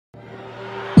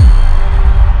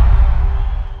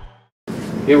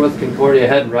Here with Concordia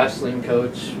head wrestling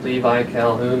coach Levi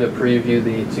Calhoun to preview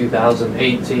the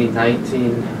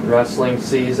 2018-19 wrestling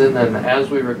season. And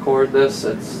as we record this,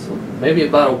 it's maybe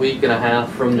about a week and a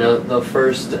half from the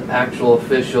first actual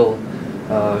official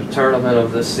tournament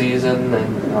of the season.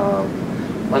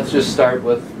 And let's just start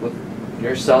with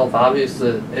yourself.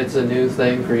 Obviously, it's a new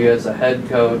thing for you as a head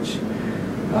coach.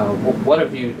 What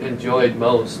have you enjoyed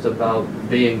most about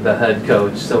being the head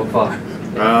coach so far?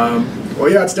 Well,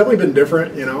 yeah, it's definitely been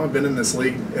different. You know, I've been in this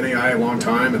league, NAI, a long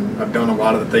time, and I've done a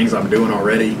lot of the things I'm doing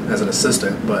already as an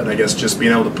assistant. But I guess just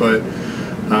being able to put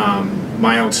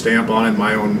my own stamp on it,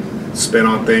 my own spin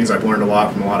on things, I've learned a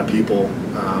lot from a lot of people.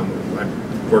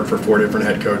 I've worked for 4 different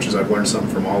head coaches. I've learned something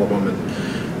from all of them, and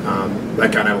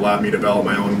that kind of allowed me to develop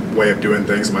my own way of doing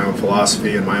things, my own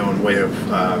philosophy, and my own way of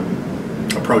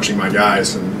approaching my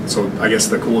guys. And so I guess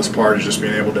the coolest part is just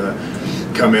being able to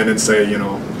come in and say, you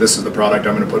know, this is the product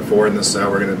I'm going to put forward and this is how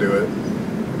we're going to do it.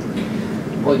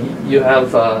 Well, you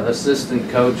have assistant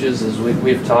coaches, as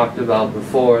we've talked about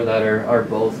before, that are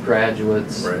both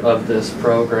graduates of this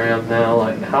program now.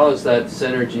 Like, how has that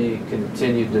synergy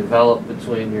continued to develop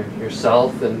between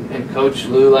yourself and Coach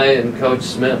Lule and Coach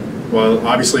Smith? Well,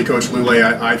 obviously Coach Lule,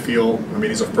 I feel, I mean,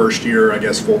 he's a first-year, I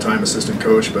guess, full-time assistant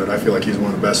coach, but I feel like he's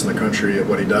one of the best in the country at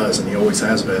what he does, and he always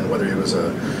has been, whether he was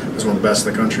one of the best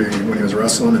in the country when he was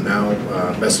wrestling, and now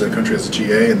best in the country as a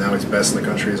GA, and now he's best in the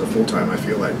country as a full-time, I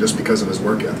feel like, just because of his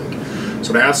work ethic.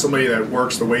 So to have somebody that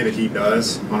works the way that he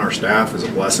does on our staff is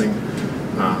a blessing.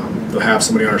 To have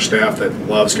somebody on our staff that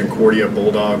loves Concordia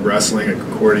Bulldog Wrestling at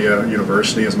Concordia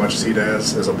University as much as he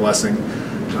does is a blessing.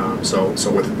 So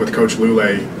with Coach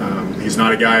Lule, he's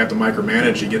not a guy I have to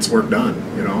micromanage. He gets work done,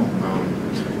 you know,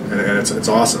 and it's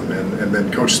awesome. And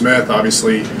then Coach Smith,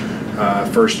 obviously,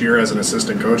 first year as an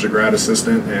assistant coach, a grad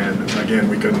assistant, and again,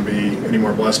 we couldn't be any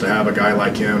more blessed to have a guy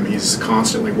like him. He's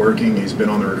constantly working. He's been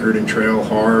on the recruiting trail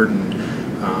hard and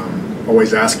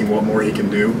always asking what more he can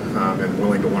do and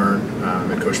willing to learn.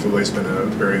 And Coach Lule's been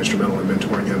very instrumental in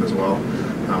mentoring him as well.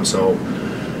 So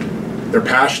they're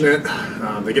passionate.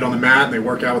 They get on the mat and they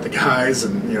work out with the guys,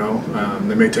 and you know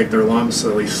they may take their lumps.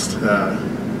 At least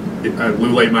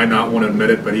Lule might not want to admit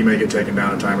it, but he may get taken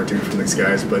down a time or two from these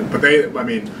guys. But they, I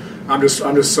mean, I'm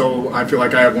just so, I feel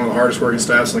like I have one of the hardest working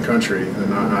staffs in the country,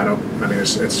 and I mean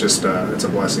it's just it's a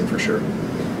blessing for sure.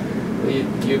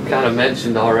 You kind of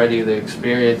mentioned already the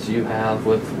experience you have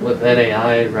with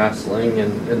NAI wrestling,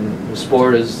 and the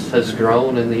sport has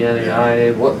grown in the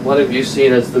NAI. What have you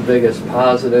seen as the biggest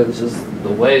positives is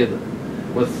the way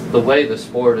the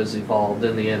sport has evolved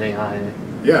in the NAI?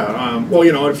 Yeah, well,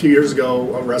 you know, a few years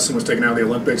ago, wrestling was taken out of the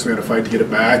Olympics. We had to fight to get it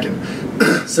back, and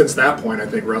since that point, I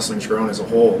think wrestling's grown as a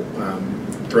whole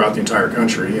throughout the entire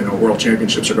country. You know, World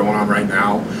Championships are going on right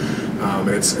now.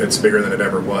 It's bigger than it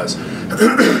ever was.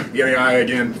 The NAI,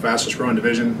 again, fastest growing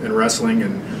division in wrestling,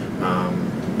 and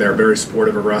they're very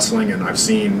supportive of wrestling. And I've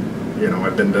seen, you know,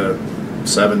 I've been to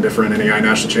 7 different NAI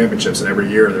national championships, and every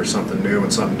year there's something new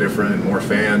and something different, and more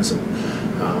fans and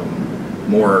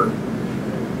more,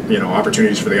 you know,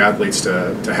 opportunities for the athletes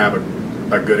to have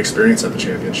a good experience at the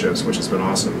championships, which has been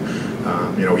awesome.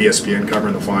 You know, ESPN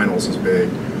covering the finals is big.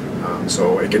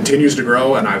 So it continues to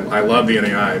grow, and I love the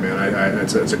NAI, man.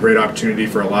 It's a great opportunity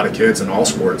for a lot of kids in all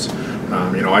sports.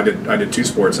 You know, I did 2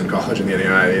 sports in college in the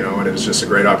NAI, you know, and it was just a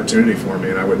great opportunity for me,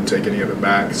 and I wouldn't take any of it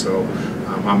back. So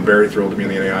I'm very thrilled to be in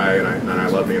the NAI, and I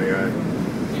love the NAI.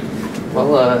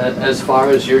 Well, as far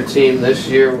as your team this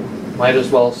year, might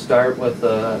as well start with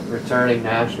the returning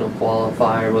national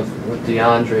qualifier with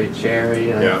DeAndre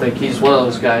Cherry. And I think he's one of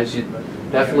those guys you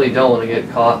definitely don't want to get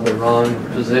caught in the wrong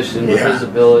position with his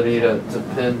ability to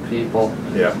pin people.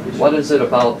 Yeah. What is it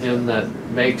about him that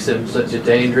makes him such a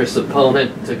dangerous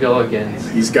opponent to go against?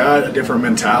 He's got a different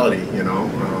mentality, you know.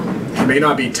 He may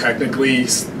not be technically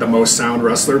the most sound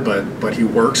wrestler, but he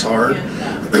works hard.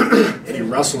 And he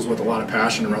wrestles with a lot of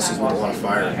passion and wrestles with a lot of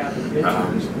fire.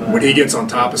 When he gets on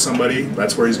top of somebody,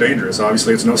 that's where he's dangerous.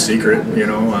 Obviously, it's no secret, you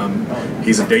know.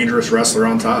 He's a dangerous wrestler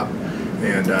on top.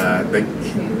 And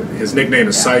his nickname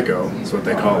is Psycho, is what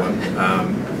they call him.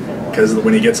 Because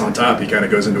when he gets on top, he kind of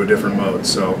goes into a different mode.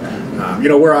 So, you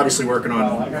know, we're obviously working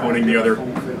on honing the other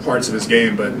parts of his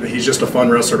game, but he's just a fun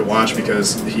wrestler to watch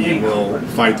because he will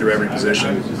fight through every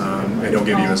position, and he'll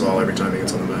give you his all every time he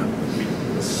gets on the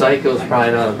mat. Psycho's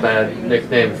probably not a bad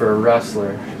nickname for a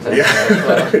wrestler.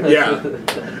 Yeah. Yeah.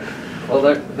 Well,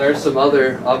 there's some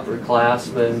other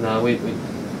upperclassmen.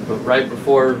 But right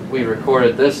before we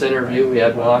recorded this interview, we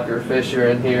had Walker Fisher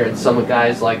in here, and some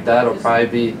guys like that will probably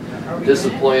be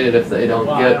disappointed if they don't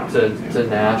get to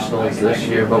nationals this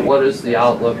year. But what is the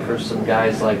outlook for some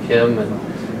guys like him, and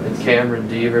and Cameron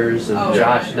Devers and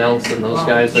Josh Nelson, those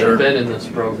guys that have been in this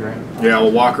program. Yeah,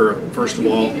 well, Walker, first of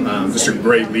all, just a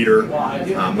great leader,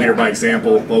 leader by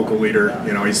example, vocal leader.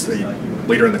 You know, he's the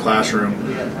leader in the classroom.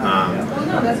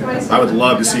 I would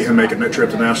love to see him make a trip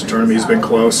to the national tournament. He's been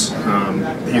close.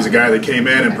 He's a guy that came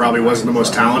in and probably wasn't the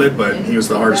most talented, but he was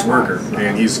the hardest worker,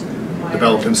 and he's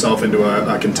developed himself into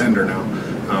a contender now.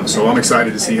 So I'm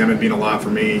excited to see him. It'd mean a lot for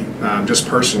me, just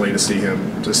personally, to see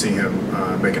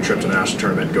him make a trip to the national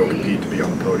tournament and go compete to be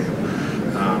on the podium.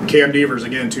 Cam Devers,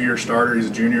 again, 2-year starter. He's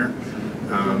a junior.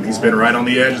 He's been right on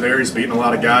the edge there. He's beaten a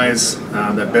lot of guys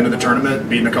that have been to the tournament,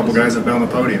 beaten a couple guys that have been on the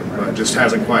podium, but just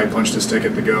hasn't quite punched his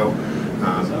ticket to go.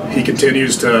 He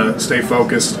continues to stay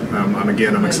focused.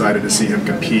 I'm excited to see him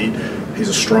compete. He's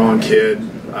a strong kid.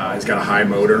 He's got a high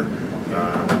motor,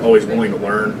 always willing to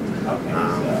learn.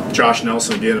 Josh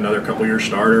Nelson, again, another couple-year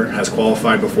starter, has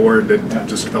qualified before,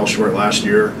 just fell short last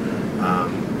year.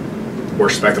 We're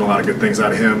expecting a lot of good things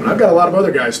out of him. And I've got a lot of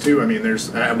other guys, too. I mean,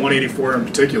 there's at 184 in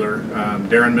particular,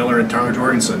 Darren Miller and Tyler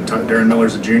Jorgensen. Darren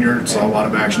Miller's a junior, saw a lot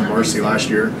of action in varsity last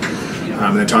year.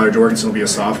 And then Tyler Jorgensen will be a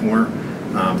sophomore.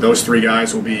 Those 3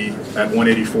 guys will be at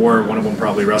 184. One of them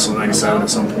probably wrestle 97 at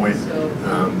some point.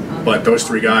 But those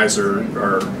 3 guys are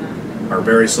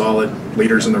very solid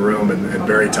leaders in the room and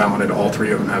very talented. All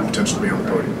 3 of them have potential to be on the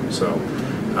podium. So,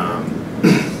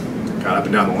 got up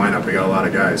and down the lineup, we got a lot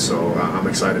of guys. So I'm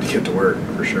excited to get to work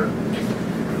for sure.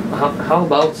 How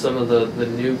about some of the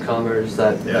newcomers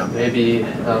that maybe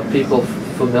people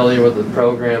familiar with the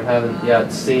program haven't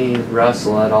yet seen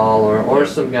wrestle at all, or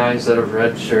some guys that have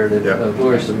redshirted? Who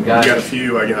are some guys? We got a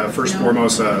few. First and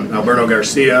foremost, Alberto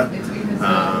Garcia.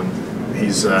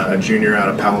 He's a junior out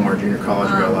of Palomar Junior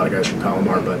College. We got a lot of guys from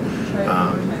Palomar, but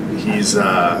he's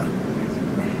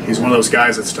one of those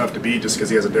guys that's tough to beat just because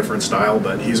he has a different style.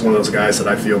 But he's one of those guys that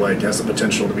I feel like has the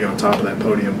potential to be on top of that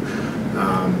podium.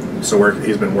 So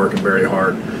he's been working very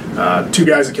hard. 2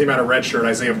 guys that came out of redshirt,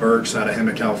 Isaiah Burks out of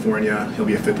Hemet, California. He'll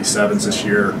be a 57s this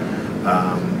year.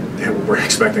 We're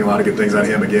expecting a lot of good things out of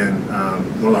him again.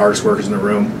 One of the hardest workers in the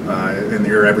room, in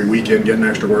here every weekend, getting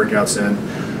extra workouts in.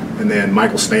 And then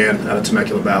Michael Stan out of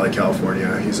Temecula Valley,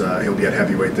 California. He'll be at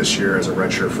heavyweight this year as a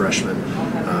redshirt freshman.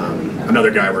 Another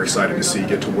guy we're excited to see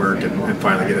get to work and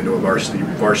finally get into a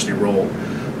varsity role.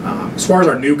 As far as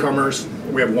our newcomers,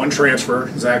 we have 1 transfer,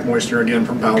 Zach Moister again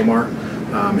from Palomar.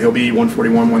 He'll be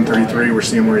 141, 133. We're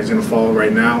seeing where he's going to fall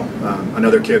right now.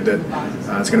 Another kid that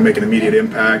is going to make an immediate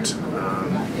impact.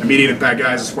 Immediate impact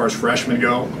guys as far as freshmen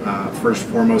go. First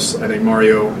and foremost, I think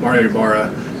Mario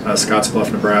Ibarra,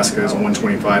 Scottsbluff, Nebraska, is a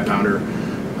 125-pounder.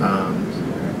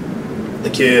 The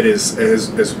kid is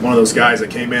one of those guys that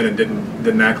came in and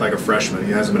didn't act like a freshman.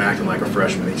 He hasn't been acting like a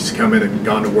freshman. He's come in and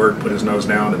gone to work, put his nose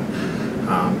down,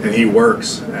 and he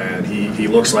works. And he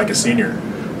looks like a senior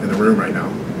in the room right now,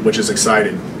 which is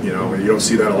exciting. You know, you don't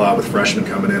see that a lot with freshmen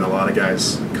coming in. A lot of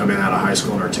guys come in out of high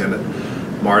school and are timid.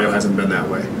 Mario hasn't been that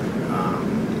way.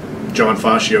 John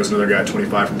Fascio is another guy,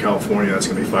 25 from California, that's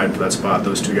going to be fighting for that spot.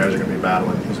 Those 2 guys are going to be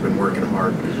battling. He's been working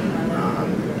hard.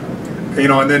 You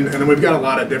know, and then we've got a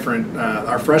lot of different.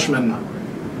 Our freshmen,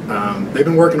 they've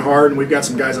been working hard, and we've got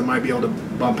some guys that might be able to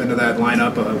bump into that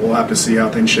lineup. We'll have to see how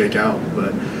things shake out.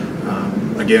 But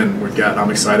again,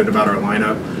 I'm excited about our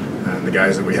lineup and the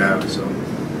guys that we have. So.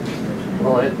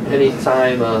 Well, any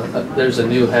time there's a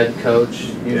new head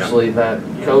coach, usually that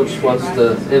coach wants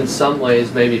to, in some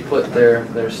ways, maybe put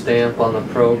their stamp on the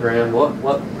program.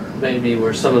 What maybe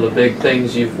were some of the big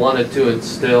things you've wanted to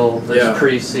instill this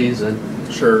preseason?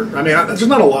 Sure. I mean, there's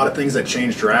not a lot of things that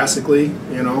change drastically,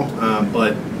 you know,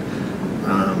 but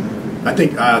I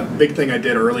think big thing I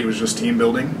did early was just team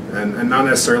building, and not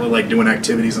necessarily like doing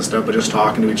activities and stuff, but just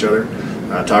talking to each other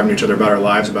about our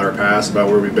lives, about our past, about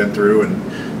where we've been through, and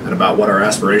about what our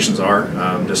aspirations are,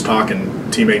 just talking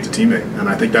teammate to teammate. And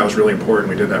I think that was really important.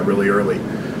 We did that really early.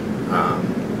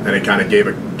 And it kind of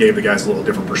gave the guys a little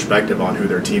different perspective on who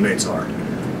their teammates are.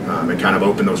 And kind of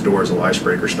opened those doors of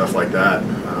icebreaker, stuff like that.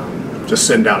 Just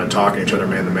sitting down and talking to each other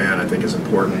man to man, I think, is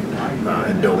important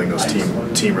in building those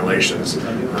team relations.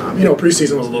 You know,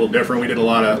 preseason was a little different. We did a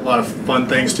lot of fun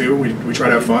things too. We try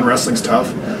to have fun. Wrestling's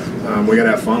tough. We got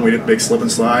to have fun. We did big slip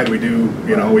and slide. We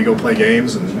go play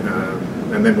games,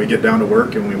 and then we get down to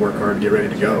work and we work hard to get ready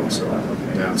to go. So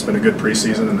yeah, it's been a good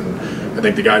preseason, and I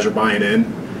think the guys are buying in.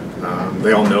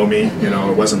 They all know me. You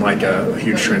know, it wasn't like a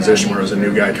huge transition where it was a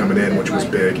new guy coming in, which was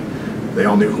big. They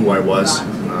all knew who I was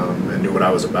and knew what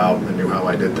I was about and knew how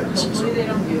I did things. So.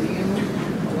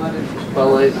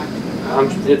 Well,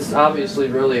 it's obviously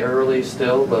really early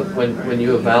still, but when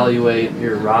you evaluate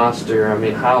your roster, I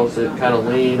mean, how's it kind of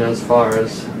lean as far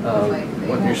as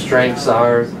what your strengths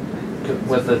are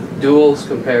with the duels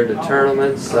compared to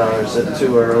tournaments? Or is it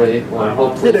too early? Or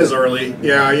hopefully it is early.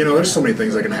 Yeah, there's so many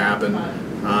things that can happen.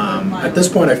 At this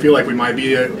point, I feel like we might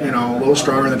be a little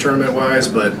stronger in the tournament wise,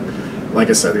 but like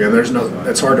I said, again,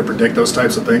 it's hard to predict those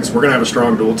types of things. We're going to have a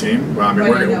strong dual team. I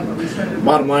mean,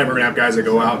 bottom line, we're going to have guys that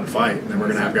go out and fight, and we're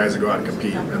going to have guys that go out and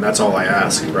compete, and that's all I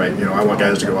ask, right? I want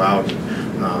guys to go out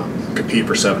and compete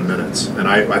for 7 minutes, and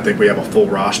I think we have a full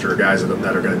roster of guys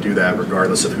that are going to do that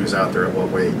regardless of who's out there at what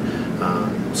weight.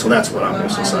 So that's what I'm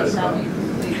most excited about.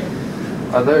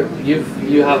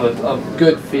 You have a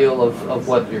good feel of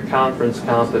what your conference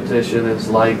competition is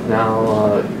like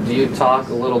now. Do you talk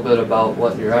a little bit about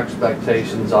what your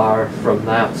expectations are from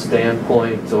that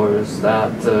standpoint, or is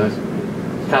that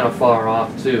kind of far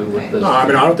off too with this? No, I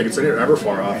mean, I don't think it's ever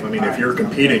far off. I mean, if you're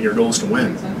competing, your goal is to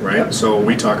win, right? So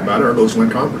we talk about it, our goal is to win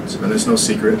conference, and it's no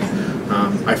secret.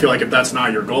 I feel like if that's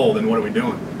not your goal, then what are we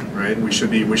doing, right? We should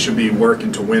be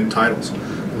working to win titles.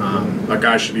 Our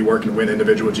guys should be working to win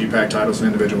individual GPAC titles and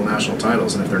individual national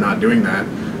titles, and if they're not doing that,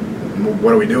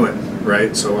 what are we doing,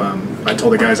 right? So I tell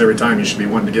the guys every time, you should be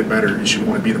wanting to get better. You should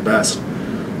want to be the best.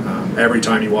 Every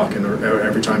time you walk in the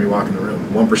room,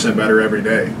 1% better every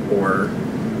day, or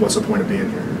what's the point of being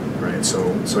here, right?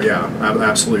 So yeah,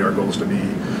 absolutely, our goal is to be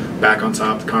back on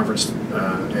top of the conference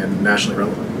and nationally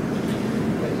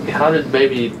relevant. How did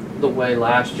maybe the way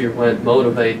last year went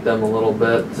motivate them a little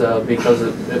bit because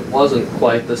it wasn't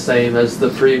quite the same as the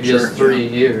previous 3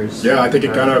 years? Yeah, I think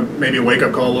it kind of maybe a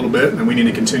wake-up call a little bit, and we need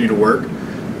to continue to work.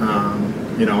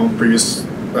 Previous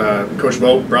Coach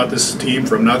Vogt brought this team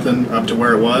from nothing up to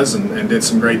where it was and did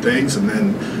some great things, and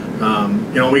then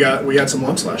we had some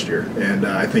lumps last year, and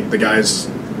I think the guys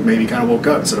maybe kind of woke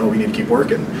up and said, oh, we need to keep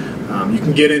working. You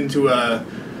can get into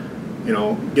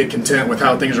get content with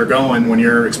how things are going when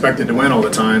you're expected to win all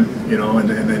the time, and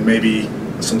then maybe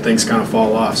some things kind of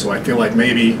fall off. So I feel like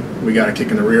maybe we got a kick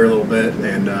in the rear a little bit,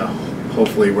 and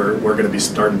hopefully we're going to be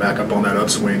starting back up on that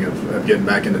upswing of getting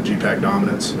back into GPAC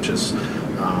dominance, which is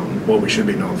what we should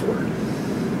be known for.